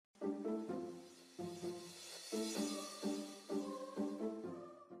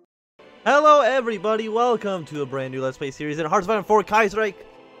Hello everybody, welcome to a brand new Let's Play series in Hearts of Iron 4 Kaiserreich.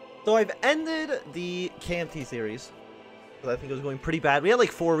 So I've ended the KMT series, because I think it was going pretty bad. We had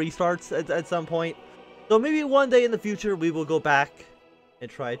like 4 restarts at some point. So maybe one day in the future we will go back and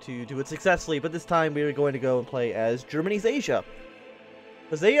try to do it successfully. But this time we are going to go and play as Germany's Asia.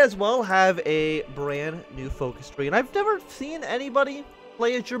 Because they as well have a brand new focus tree. And I've never seen anybody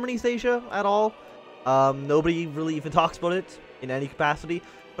play as Germany's Asia at all. Nobody really even talks about it in any capacity.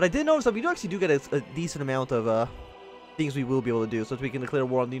 But I did notice that we actually get a decent amount of things we will be able to do. So we can declare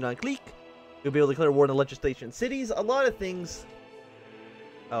war on the United Clique. We'll be able to declare war on the legislation cities. A lot of things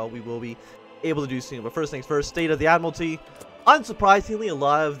we will be able to do soon. But first things first, State of the Admiralty. Unsurprisingly, a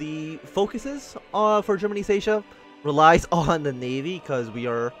lot of the focuses for Germany's Asia relies on the Navy. Because we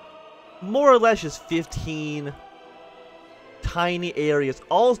are more or less just 15 tiny areas.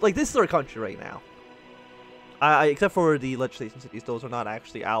 All like, this is our country right now. Except for the legislation cities, those are not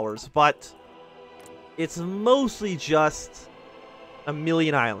actually ours, but it's mostly just a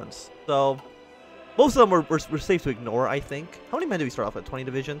million islands. So most of them we're safe to ignore, I think. How many men do we start off with? 20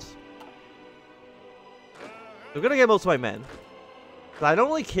 divisions? We're gonna get most of my men. But I don't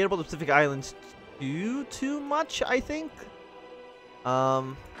really care about the Pacific Islands too much, I think.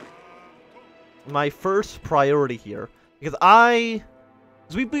 My first priority here, because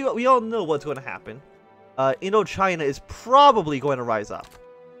we all know what's going to happen. Indochina is probably going to rise up.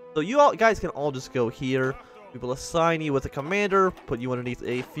 So you all guys can all just go here. We will assign you with a commander, put you underneath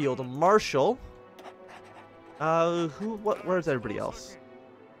a field marshal. Where's everybody else?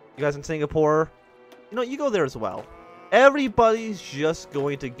 You guys in Singapore? You know, you go there as well. Everybody's just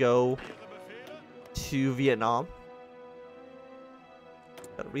going to go to Vietnam.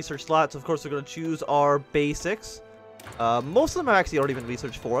 Got research slots. Of course, we're going to choose our basics. Most of them have actually already been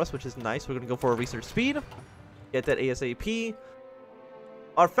researched for us, which is nice. We're going to go for a research speed. Get that ASAP.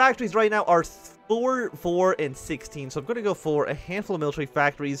 Our factories right now are 4, 4, and 16. So I'm going to go for a handful of military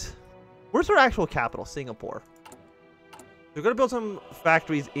factories. Where's our actual capital? Singapore. We're going to build some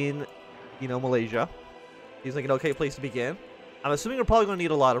factories in, Malaysia. Seems like an okay place to begin. I'm assuming we're probably going to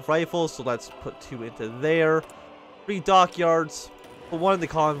need a lot of rifles, so let's put 2 into there. 3 dockyards. Put 1 in the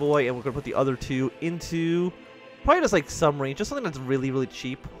convoy, and we're going to put the other 2 into... probably just like submarine, just something that's really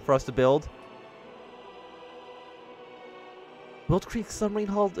cheap for us to build. Wild Creek submarine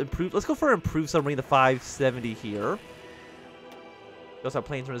hull improved. Let's go for improved submarine to 570 here. We also have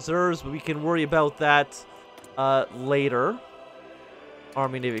planes and reserves, but we can worry about that later.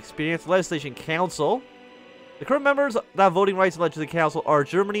 Army Navy experience. Legislation Council. The current members that have voting rights in the Legislative Council are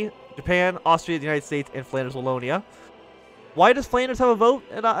Germany, Japan, Austria, the United States, and Flanders Wallonia. Why does Flanders have a vote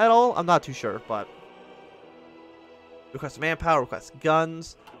at all? I'm not too sure, but... request manpower, request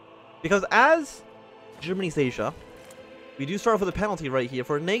guns. Because as Germany's Asia, we do start off with a penalty right here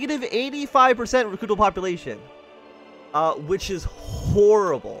for a negative 85% recruitable population. Which is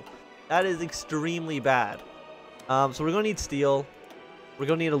horrible. That is extremely bad. So we're going to need steel. We're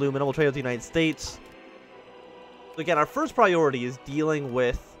going to need aluminum. We'll trade with the United States. So again, our first priority is dealing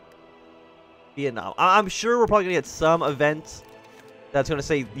with Vietnam. I'm sure we're probably going to get some event that's going to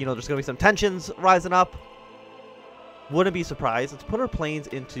say, there's going to be some tensions rising up. Wouldn't be surprised. Let's put our planes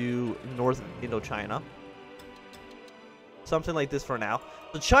into North Indochina. Something like this for now.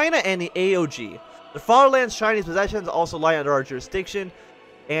 So China and the AOG. The fatherland's Chinese possessions also lie under our jurisdiction.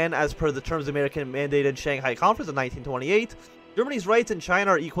 And as per the terms of the American mandated Shanghai Conference of 1928, Germany's rights in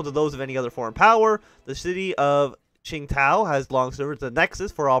China are equal to those of any other foreign power. The city of Qingdao has long served as a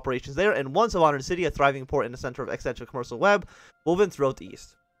nexus for operations there, and once a modern city, a thriving port in the center of extensive commercial web, woven throughout the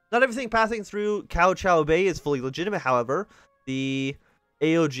east. Not everything passing through Cao Chao Bay is fully legitimate, however. The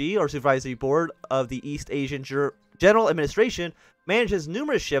AOG, or Supervisory Board of the East Asian General Administration, manages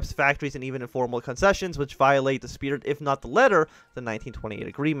numerous ships, factories, and even informal concessions, which violate the spirit, if not the letter, of the 1928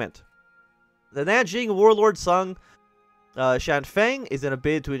 agreement. The Nanjing warlord Sung Shanfeng is in a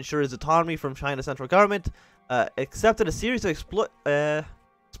bid to ensure his autonomy from China's central government, accepted a series of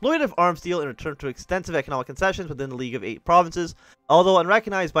exploitative arms deal in return to extensive economic concessions within the League of 8 provinces. Although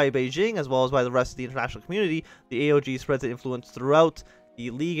unrecognized by Beijing as well as by the rest of the international community, the AOG spreads its influence throughout the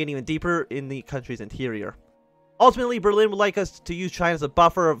League and even deeper in the country's interior. Ultimately, Berlin would like us to use China as a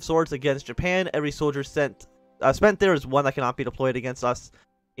buffer of sorts against Japan. Every soldier spent there is one that cannot be deployed against us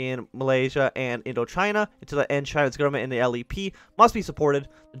in Malaysia and Indochina. Until the end, China's government and the LEP must be supported.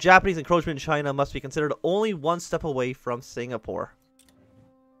 The Japanese encroachment in China must be considered only one step away from Singapore.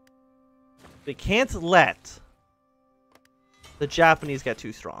 They can't let the Japanese get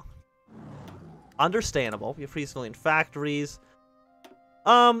too strong. Understandable. We have free civilian factories.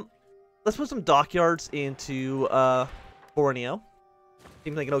 Let's put some dockyards into Borneo.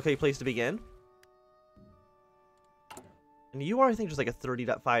 Seems like an okay place to begin. And you are, I think, just like a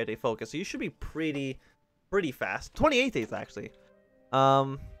 35-day focus, so you should be pretty fast. 28 days, actually.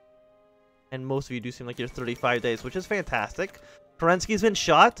 And most of you do seem like you're 35 days, which is fantastic. Kerensky's been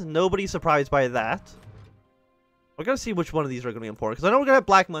shot. Nobody's surprised by that. We're going to see which one of these are going to be important, because I know we're going to have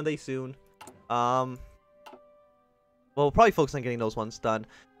Black Monday soon. Well, we'll probably focus on getting those ones done.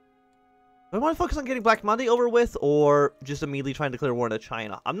 Do I want to focus on getting Black Monday over with, or just immediately trying to declare war into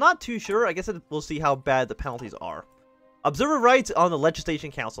China? I'm not too sure. I guess we'll see how bad the penalties are. Observer rights on the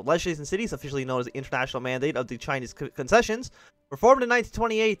Legislation Council. Legislation cities, officially known as the International Mandate of the Chinese Concessions, were formed in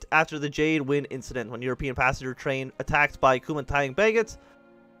 1928 after the Jade Wind incident, when European passenger train attacked by Kuomintang Baggots.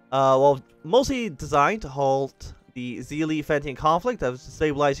 While mostly designed to halt the Zili-Fentian conflict that was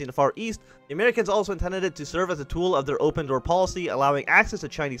destabilizing the Far East, the Americans also intended it to serve as a tool of their open-door policy, allowing access to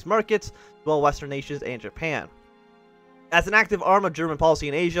Chinese markets to all Western nations and Japan. As an active arm of German policy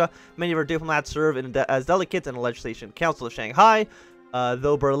in Asia, many of our diplomats serve as delegates in the Legislation Council of Shanghai,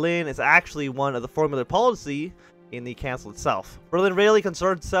 though Berlin is actually one of the formulated policy in the council itself. Berlin rarely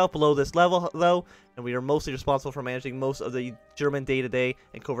concerns itself below this level, though, and we are mostly responsible for managing most of the German day-to-day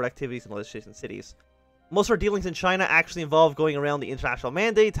and covert activities in the legislation cities. Most of our dealings in China actually involve going around the international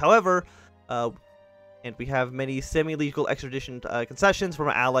mandate, however, and we have many semi-legal extradition concessions from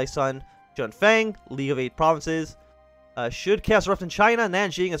our ally Sun Junfeng, League of Eight Provinces. Should chaos erupt in China,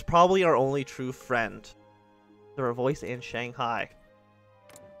 Nanjing is probably our only true friend. They're our voice in Shanghai.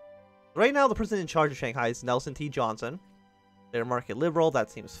 Right now, the person in charge of Shanghai is Nelson T. Johnson. They're market liberal.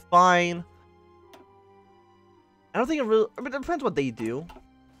 That seems fine. I don't think it really... I mean, it depends what they do.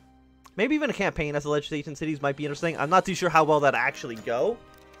 Maybe even a campaign as the legislation cities might be interesting. I'm not too sure how well that actually go.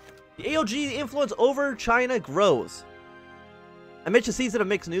 The AOG influence over China grows. Amidst a season of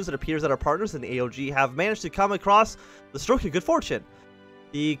mixed news, it appears that our partners in the AOG have managed to come across the stroke of good fortune.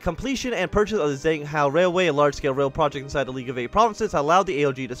 The completion and purchase of the Zhenghao Railway, a large-scale rail project inside the League of Eight Provinces, allowed the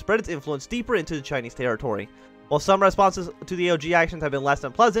AOG to spread its influence deeper into the Chinese territory. While some responses to the AOG actions have been less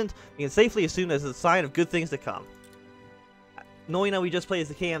than pleasant, we can safely assume as a sign of good things to come. Knowing that we just played as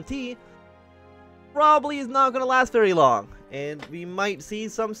the KMT, probably is not going to last very long, and we might see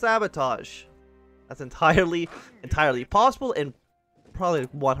some sabotage. That's entirely possible and probably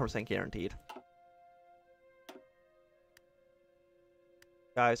 100% guaranteed.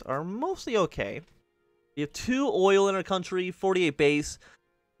 Guys are mostly okay. We have 2 oil in our country, 48 base.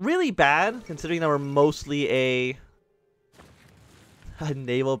 Really bad, considering that we're mostly a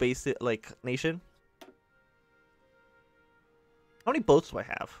naval-based nation. How many boats do I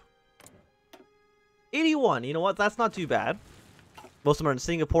have? 81. You know what? That's not too bad. Most of them are in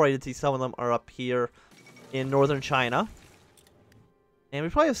Singapore. I did see some of them are up here in northern China. And we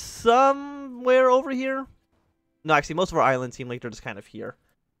probably have somewhere over here. No, actually, most of our islands seem like they're just kind of here.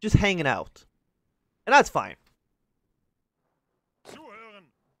 Just hanging out. And that's fine.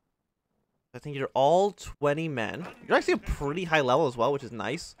 I think you're all 20 men. You're actually a pretty high level as well, which is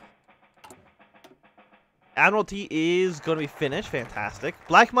nice. Admiralty is going to be finished. Fantastic.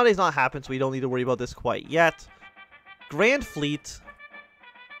 Black Monday's not happened, so we don't need to worry about this quite yet. Grand Fleet.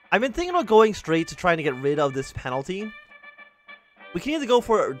 I've been thinking about going straight to trying to get rid of this penalty. We can either go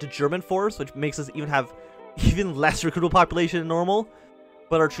for the German force, which makes us even have even less recruitable population than normal,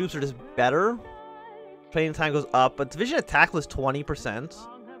 but our troops are just better. Training time goes up, but division attack was 20%.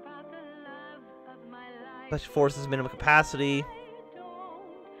 Special forces minimum capacity.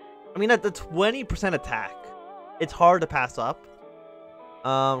 I mean, at the 20% attack, it's hard to pass up.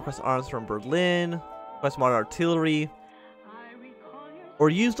 Request arms from Berlin. Request modern artillery. Or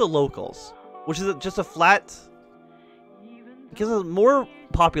use the locals, which is just a flat... It gives us more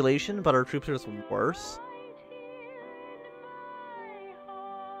population, but our troops are just worse.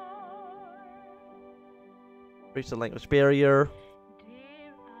 Reach the language barrier.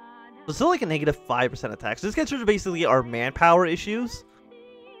 So still like a negative 5% attack. So this gets rid of basically our manpower issues.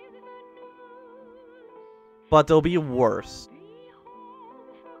 But they'll be worse.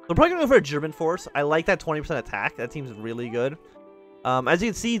 So I'm probably going to go for a German force. I like that 20% attack. That seems really good. As you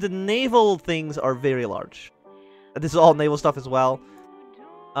can see, the naval things are very large. This is all naval stuff as well.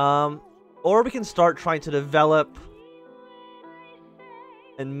 Or we can start trying to develop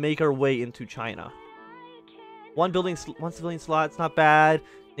and make our way into China. One civilian slot, it's not bad.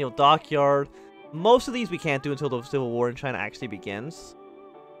 Naval dockyard. Most of these we can't do until the civil war in China actually begins.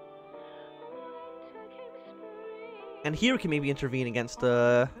 And here we can maybe intervene against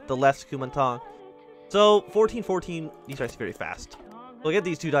the left Kuomintang. So 14-14, these are actually very fast. We'll get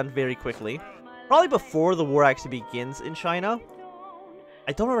these two done very quickly. Probably before the war actually begins in China.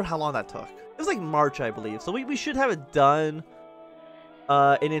 I don't remember how long that took. It was like March, I believe. So we should have it done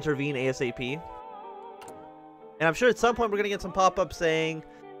and intervene ASAP. And I'm sure at some point we're gonna get some pop-ups saying,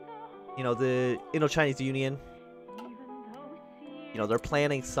 you know, the Indo-Chinese Union, you know, they're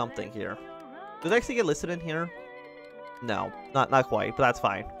planning something here. Does it actually get listed in here? No, not quite, but that's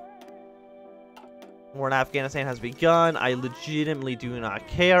fine. War in Afghanistan has begun. I legitimately do not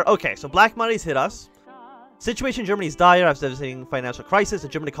care. Okay, so Black Monday's hit us. Situation in Germany is dire after devastating financial crisis. The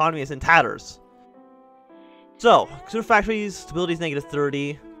German economy is in tatters. So, consumer factories, stability is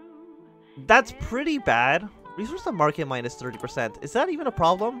 -30. That's pretty bad. Resource to market minus 30%. Is that even a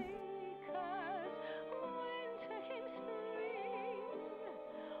problem?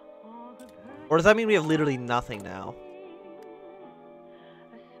 Or does that mean we have literally nothing now?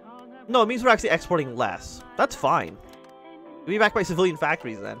 No, it means we're actually exporting less. That's fine. We'll be backed by civilian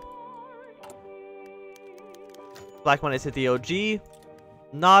factories then. Black Monday's hit the OG.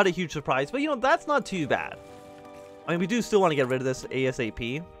 Not a huge surprise, but you know, that's not too bad. I mean, we do still want to get rid of this ASAP.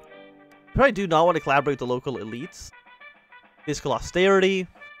 We probably do not want to collaborate with the local elites. Fiscal austerity.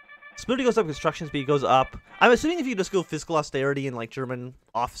 Stability goes up, construction speed goes up. I'm assuming if you just go fiscal austerity and like German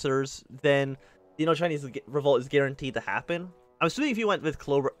officers, then the Indo-Chinese revolt is guaranteed to happen. I'm assuming if you went with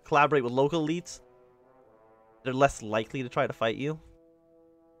collaborate with local elites, they're less likely to try to fight you.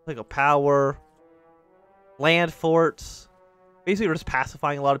 Like a power, land forts. Basically, we're just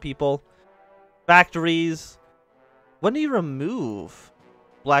pacifying a lot of people. Factories. When do you remove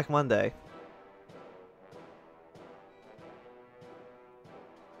Black Monday?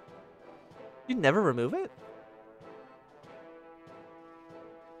 You never remove it?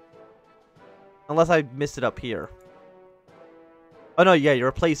 Unless I missed it up here. Oh no, yeah, you're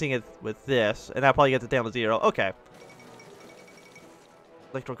replacing it with this, and that probably gets it down to 0. Okay.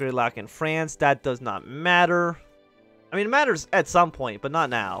 Electoral gridlock in France, that does not matter. I mean, it matters at some point, but not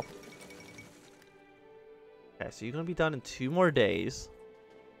now. Okay, so you're going to be done in 2 more days.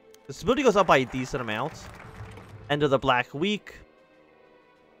 The stability goes up by a decent amount. End of the Black Week.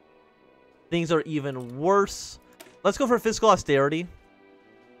 Things are even worse. Let's go for fiscal austerity.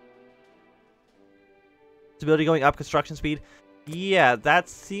 Stability going up, construction speed. Yeah, that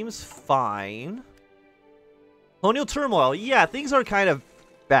seems fine. Colonial turmoil. Yeah, things are kind of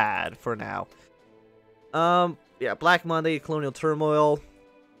bad for now. Yeah, Black Monday, colonial turmoil.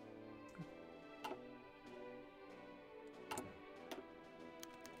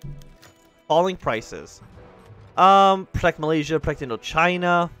 Falling prices. Protect Malaysia, protect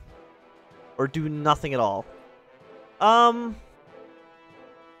Indochina. Or do nothing at all. If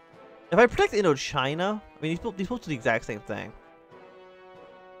I protect Indochina, I mean, these both do the exact same thing.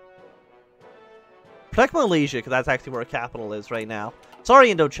 Protect Malaysia, because that's actually where our capital is right now. Sorry,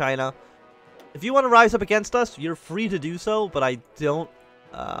 Indochina. If you want to rise up against us, you're free to do so, but I don't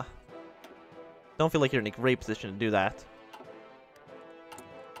feel like you're in a great position to do that.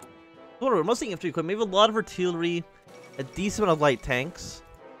 We're mostly infantry equipment, maybe a lot of artillery, a decent amount of light tanks.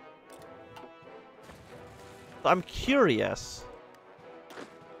 So I'm curious.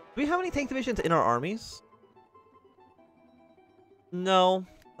 Do we have any tank divisions in our armies? No,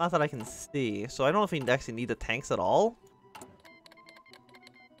 not that I can see. So I don't know if we actually need the tanks at all.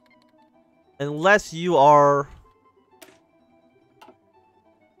 Unless you are...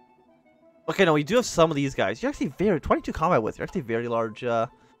 Okay, no, we do have some of these guys. You're actually very... 22 combat with. You're actually very large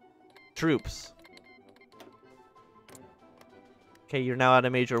troops. Okay, you're now at a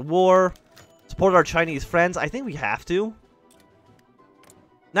major war. Support our Chinese friends. I think we have to.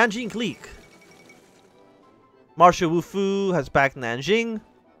 Nanjing Clique. Marshal Wufu has backed Nanjing.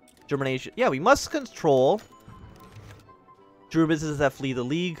 Germination. Yeah, we must control German businesses that flee the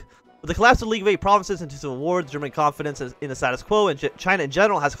League. With the collapse of the League of 8 provinces into civil war, German confidence in the status quo, and China in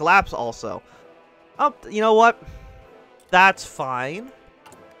general has collapsed also. You know what? That's fine.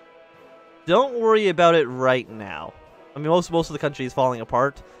 Don't worry about it right now. I mean, most of the country is falling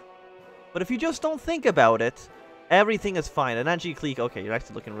apart. But if you just don't think about it, everything is fine. And Nanjing Clique, okay, you're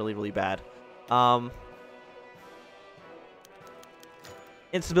actually looking really, really bad.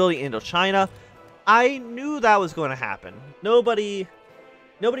 Instability in Indochina. I knew that was going to happen. Nobody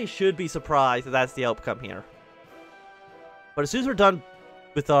should be surprised that that's the outcome here. But as soon as we're done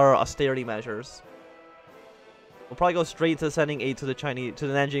with our austerity measures, we'll probably go straight to sending aid to the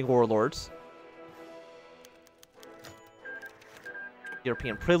Nanjing warlords.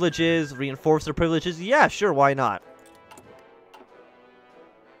 European privileges, reinforce their privileges. Yeah, sure, why not?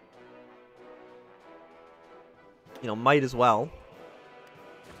 You know, might as well.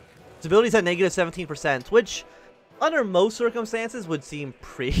 Stability's at negative 17%, which, under most circumstances, would seem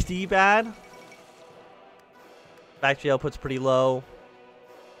pretty bad. Factory output's pretty low.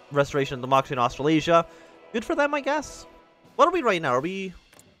 Restoration of democracy in Australasia. Good for them, I guess. What are we right now? We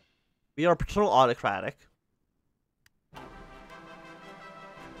are paternal autocratic.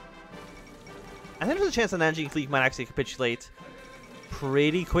 I think there's a chance the Nanjing fleet might actually capitulate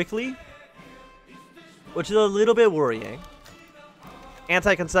pretty quickly, which is a little bit worrying.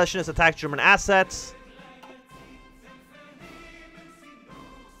 Anti-concessionists attack German assets.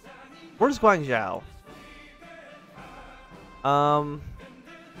 Where's Guangzhou?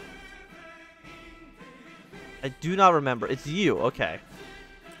 I do not remember. It's you. Okay.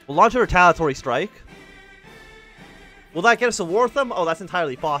 We'll launch a retaliatory strike. Will that get us a war with them? Oh, that's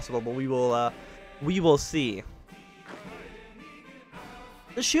entirely possible, but we will see.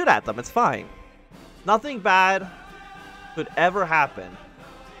 Just shoot at them. It's fine. Nothing bad could ever happen.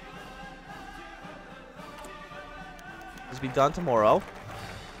 This will be done tomorrow.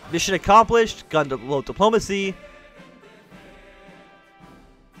 Mission accomplished. Gun diplomacy.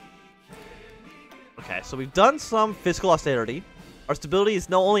 Okay, so we've done some fiscal austerity. Our stability is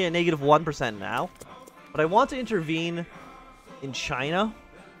not only at -1% now, but I want to intervene in China.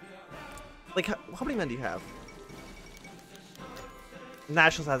 Like, how many men do you have?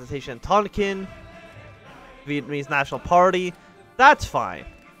 National Agitation in Tonkin. Vietnamese National Party. That's fine.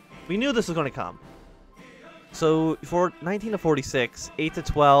 We knew this was going to come. So, for 19 to 46, 8 to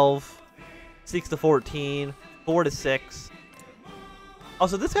 12, 6 to 14, 4 to 6. Oh,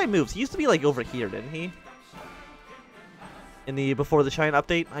 so this guy moves. He used to be, like, over here, didn't he? In the before the China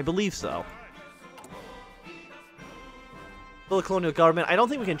update? I believe so. For the colonial government, I don't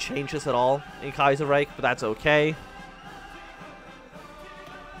think we can change this at all in Kaiserreich, but that's okay.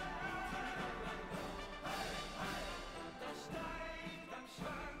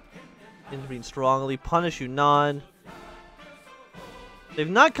 Intervene strongly, punish Yunnan. They've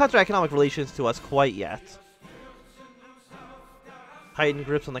not cut their economic relations to us quite yet. Tighten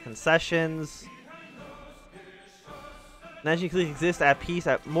grips on the concessions. Nanjing can exist at peace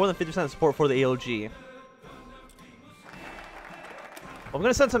at more than 50% of support for the AOG. I'm going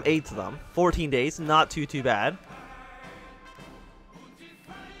to send some aid to them. 14 days, not too bad.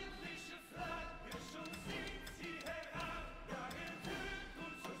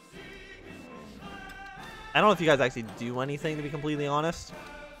 I don't know if you guys actually do anything, to be completely honest.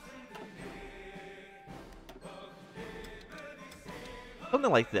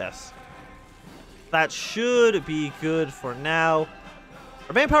 Something like this. That should be good for now.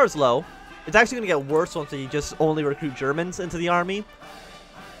 Our manpower is low. It's actually going to get worse once you just only recruit Germans into the army.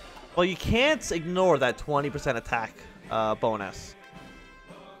 Well, you can't ignore that 20% attack bonus.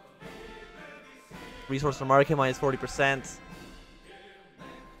 Resource to market minus 40%.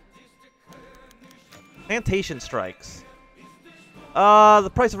 Plantation strikes.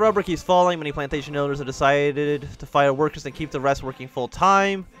 The price of rubber keeps falling. Many plantation owners have decided to fire workers and keep the rest working full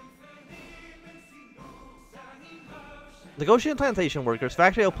time. Negotiating plantation workers.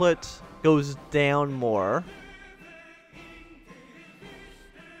 Factory output goes down more.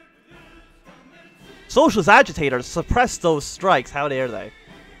 Socialist agitators suppress those strikes. How dare they?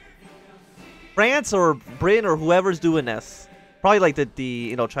 France or Britain or whoever's doing this. Probably like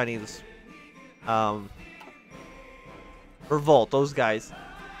the Chinese revolt, those guys.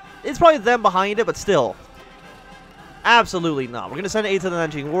 It's probably them behind it, but still. Absolutely not. We're going to send aid to the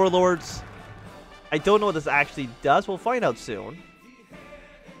Nanjing warlords. I don't know what this actually does. We'll find out soon.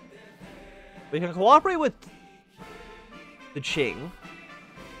 We can cooperate with the Qing.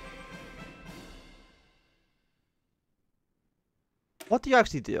 What do you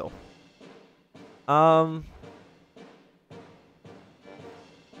actually do?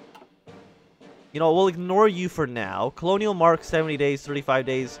 You know, we'll ignore you for now. Colonial mark 70 days, 35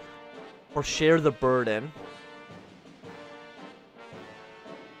 days, or share the burden.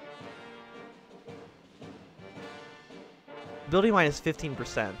 Ability minus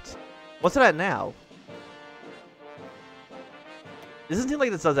 15%. What's it at now? It doesn't seem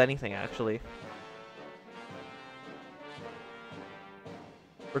like this does anything, actually.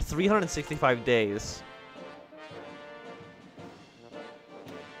 For 365 days.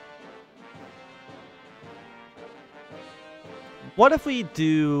 What if we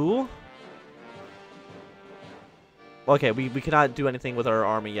do... Okay, we cannot do anything with our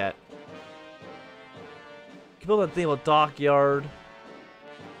army yet. We can build a naval dockyard.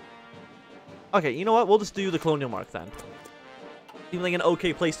 Okay, you know what? We'll just do the colonial mark then. Seems like an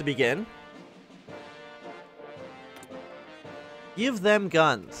okay place to begin. Give them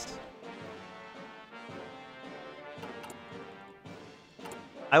guns.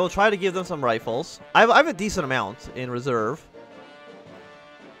 I will try to give them some rifles. I have a decent amount in reserve.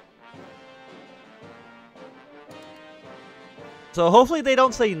 So hopefully they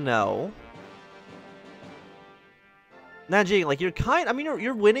don't say no. Nanjing, like, I mean,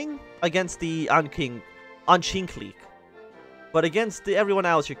 you're winning against the Anqing clique. But against everyone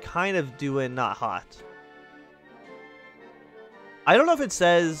else, you're kind of doing not hot. I don't know if it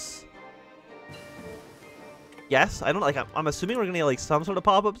says yes. I don't like. I'm assuming we're gonna get like some sort of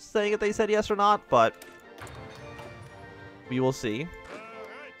pop-up saying if they said yes or not, but we will see.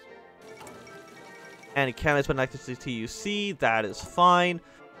 And Canada's been connected to TUC. That is fine.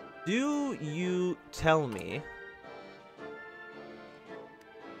 Do you tell me?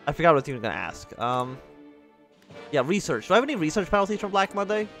 I forgot what you were gonna ask. Yeah, research. Do I have any research penalties from Black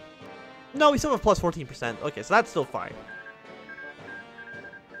Monday? No, we still have plus 14%. Okay, so that's still fine.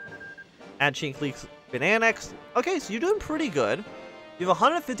 And Chink Leak's been annexed. Okay, so you're doing pretty good. You have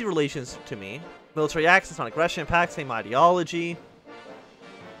 150 relations to me. Military access, non-aggression pact, same ideology.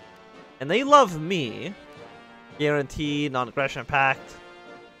 And they love me. Guarantee, non-aggression pact.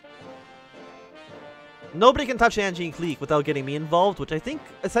 Nobody can touch Anjing Clique without getting me involved, which I think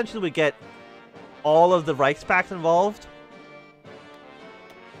essentially would get all of the Reichspakt involved.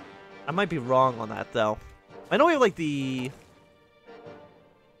 I might be wrong on that, though. I know we have, like, the...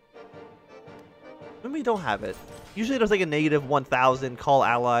 Maybe we don't have it. Usually there's, like, a negative 1,000 call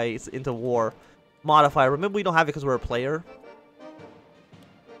allies into war modifier. Remember, we don't have it because we're a player.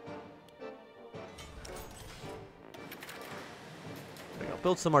 There we go.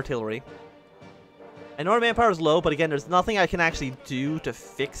 Build some artillery. I know our manpower is low, but again, there's nothing I can actually do to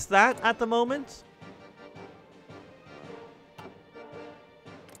fix that at the moment.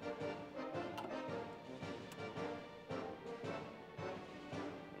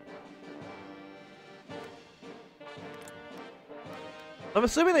 I'm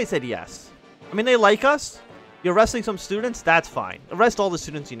assuming they said yes. I mean, they like us. You're arresting some students, that's fine. Arrest all the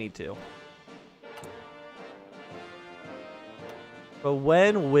students you need to. But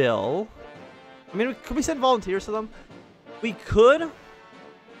when will... I mean, could we send volunteers to them? We could,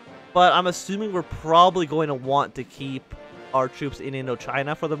 but I'm assuming we're probably going to want to keep our troops in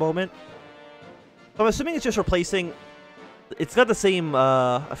Indochina for the moment. So I'm assuming it's just replacing... It's got the same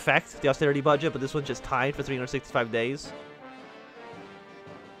effect, the austerity budget, but this one's just timed for 365 days.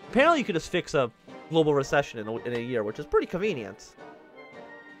 Apparently you could just fix a global recession in a year, which is pretty convenient.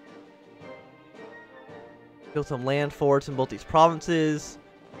 Build some land forts in both these provinces.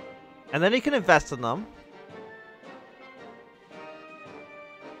 And then you can invest in them.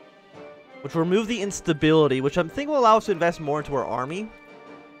 Which will remove the instability, which I think will allow us to invest more into our army.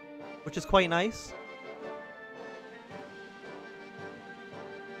 Which is quite nice.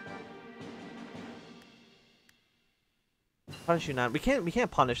 Punish you now. We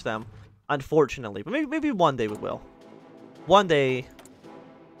can't punish them, unfortunately. But maybe one day we will. One day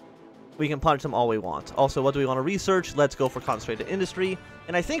we can punish them all we want. Also, what do we want to research? Let's go for concentrated industry.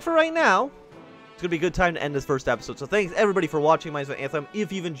 And I think for right now, it's going to be a good time to end this first episode. So thanks everybody for watching my Anthem.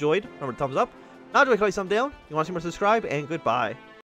 If you've enjoyed, remember to thumbs up. Not do I call you thumbs down. You want to see more, subscribe, and goodbye.